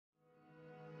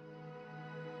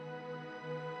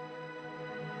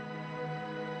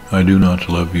I do not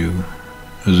love you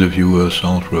as if you were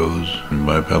Salt Rose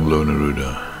by Pablo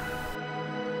Neruda.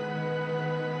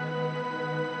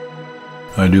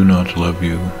 I do not love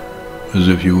you as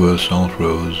if you were Salt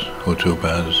Rose or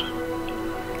topaz,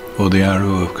 or the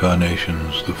arrow of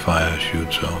carnations the fire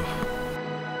shoots off.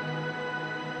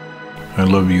 I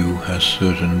love you as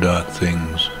certain dark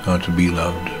things are to be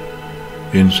loved,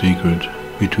 in secret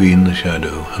between the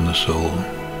shadow and the soul.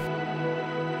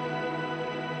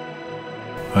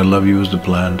 I love you as the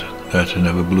plant that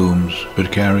never blooms,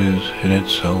 but carries in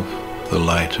itself the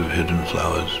light of hidden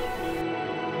flowers.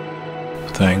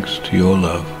 Thanks to your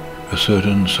love, a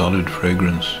certain solid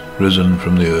fragrance, risen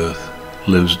from the earth,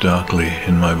 lives darkly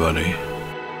in my body.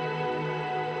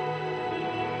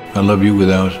 I love you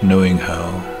without knowing how,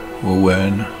 or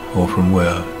when, or from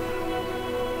where.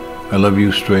 I love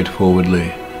you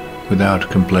straightforwardly,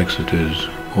 without complexities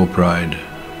or pride.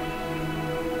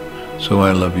 So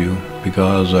I love you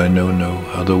because I know no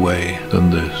other way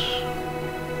than this,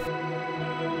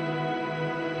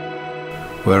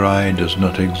 where I does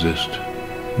not exist,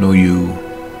 nor you,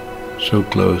 so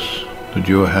close that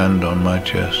your hand on my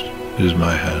chest is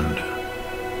my hand,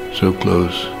 so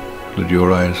close that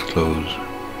your eyes close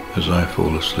as I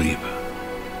fall asleep.